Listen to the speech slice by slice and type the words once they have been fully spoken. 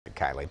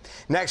Kylie.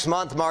 Next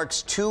month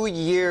marks 2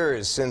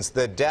 years since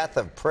the death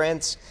of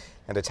Prince,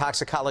 and a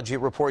toxicology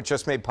report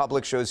just made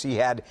public shows he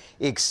had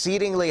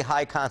exceedingly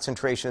high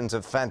concentrations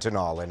of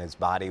fentanyl in his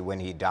body when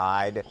he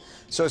died.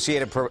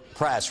 Associated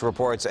Press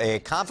reports a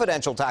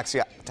confidential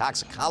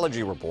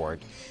toxicology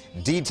report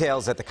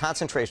details that the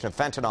concentration of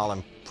fentanyl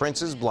in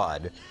Prince's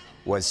blood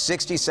was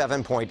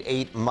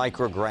 67.8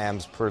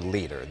 micrograms per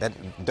liter.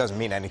 That doesn't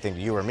mean anything to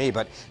you or me,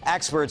 but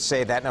experts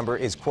say that number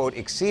is, quote,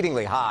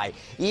 exceedingly high,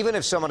 even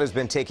if someone has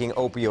been taking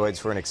opioids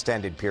for an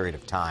extended period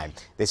of time.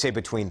 They say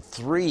between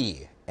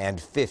 3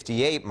 and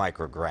 58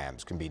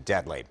 micrograms can be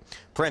deadly.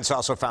 Prince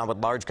also found with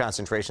large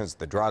concentrations of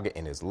the drug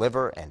in his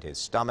liver and his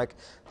stomach.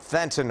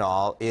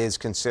 Fentanyl is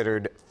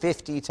considered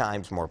 50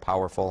 times more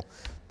powerful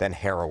than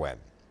heroin.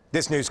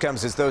 This news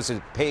comes as those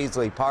at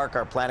Paisley Park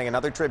are planning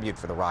another tribute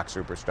for the rock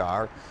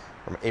superstar.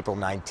 From April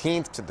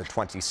 19th to the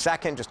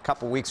 22nd, just a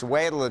couple weeks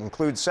away, it'll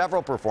include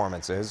several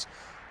performances,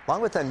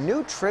 along with a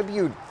new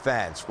tribute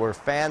fence where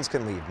fans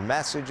can leave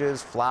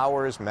messages,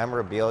 flowers,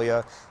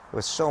 memorabilia. It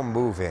was so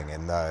moving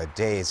in the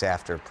days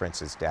after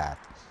Prince's death.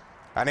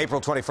 On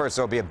April 21st,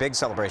 there'll be a big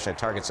celebration at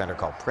Target Center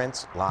called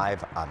Prince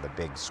Live on the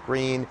Big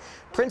Screen.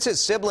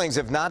 Prince's siblings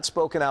have not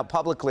spoken out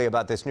publicly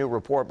about this new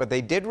report, but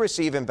they did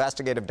receive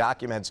investigative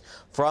documents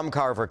from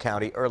Carver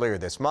County earlier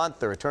this month.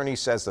 Their attorney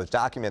says those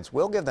documents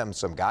will give them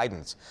some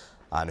guidance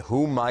on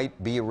who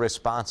might be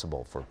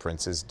responsible for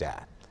Prince's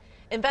death.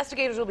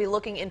 Investigators will be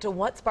looking into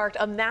what sparked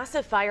a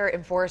massive fire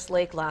in Forest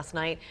Lake last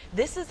night.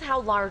 This is how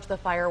large the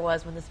fire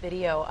was when this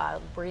video,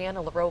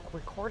 Brianna LaRoque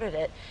recorded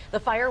it. The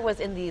fire was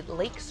in the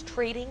Lakes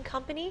Trading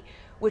Company,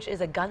 which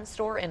is a gun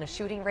store and a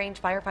shooting range.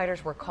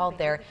 Firefighters were called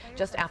there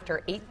just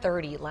after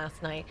 8:30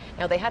 last night.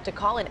 Now, they had to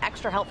call in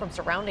extra help from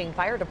surrounding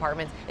fire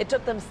departments. It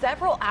took them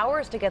several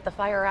hours to get the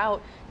fire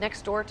out.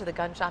 Next door to the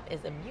gun shop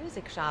is a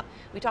music shop.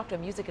 We talked to a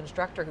music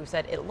instructor who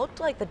said it looked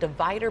like the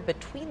divider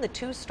between the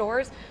two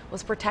stores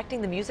was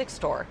protecting the music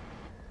store.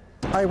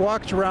 I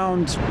walked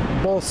around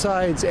both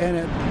sides and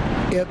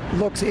it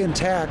looks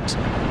intact.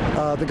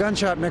 The gun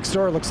shop next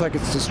door looks like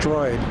it's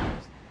destroyed.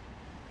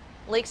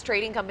 Lakes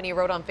Trading Company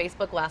wrote on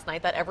Facebook last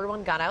night that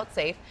everyone got out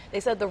safe. They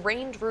said the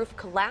range roof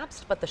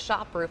collapsed, but the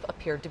shop roof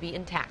appeared to be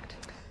intact.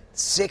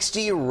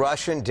 60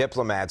 Russian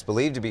diplomats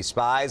believed to be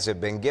spies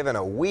have been given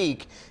a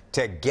week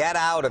to get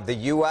out of the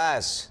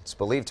U.S. It's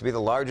believed to be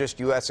the largest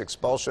U.S.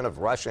 expulsion of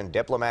Russian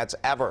diplomats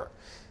ever.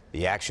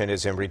 The action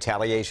is in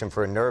retaliation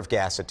for a nerve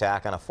gas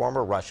attack on a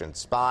former Russian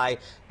spy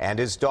and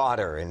his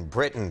daughter in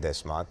Britain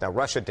this month. Now,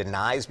 Russia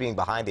denies being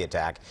behind the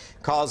attack,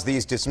 calls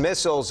these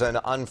dismissals an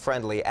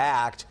unfriendly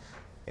act.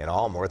 In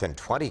all, more than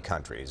 20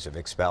 countries have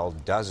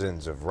expelled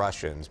dozens of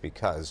Russians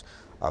because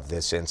of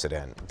this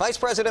incident. Vice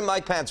President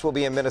Mike Pence will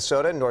be in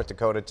Minnesota and North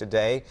Dakota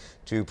today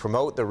to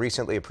promote the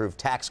recently approved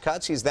tax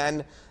cuts. He's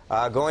then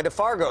going to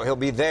Fargo. He'll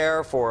be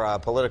there for a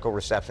political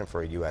reception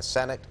for a U.S.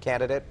 Senate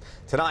candidate.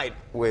 Tonight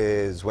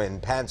is when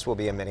Pence will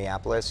be in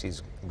Minneapolis.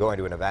 He's going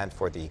to an event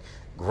for the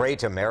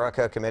Great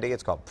America Committee.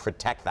 It's called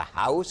Protect the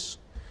House.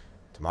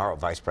 Tomorrow,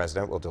 Vice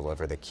President will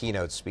deliver the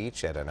keynote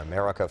speech at an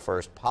America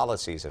First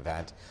Policies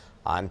event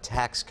on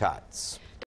tax cuts.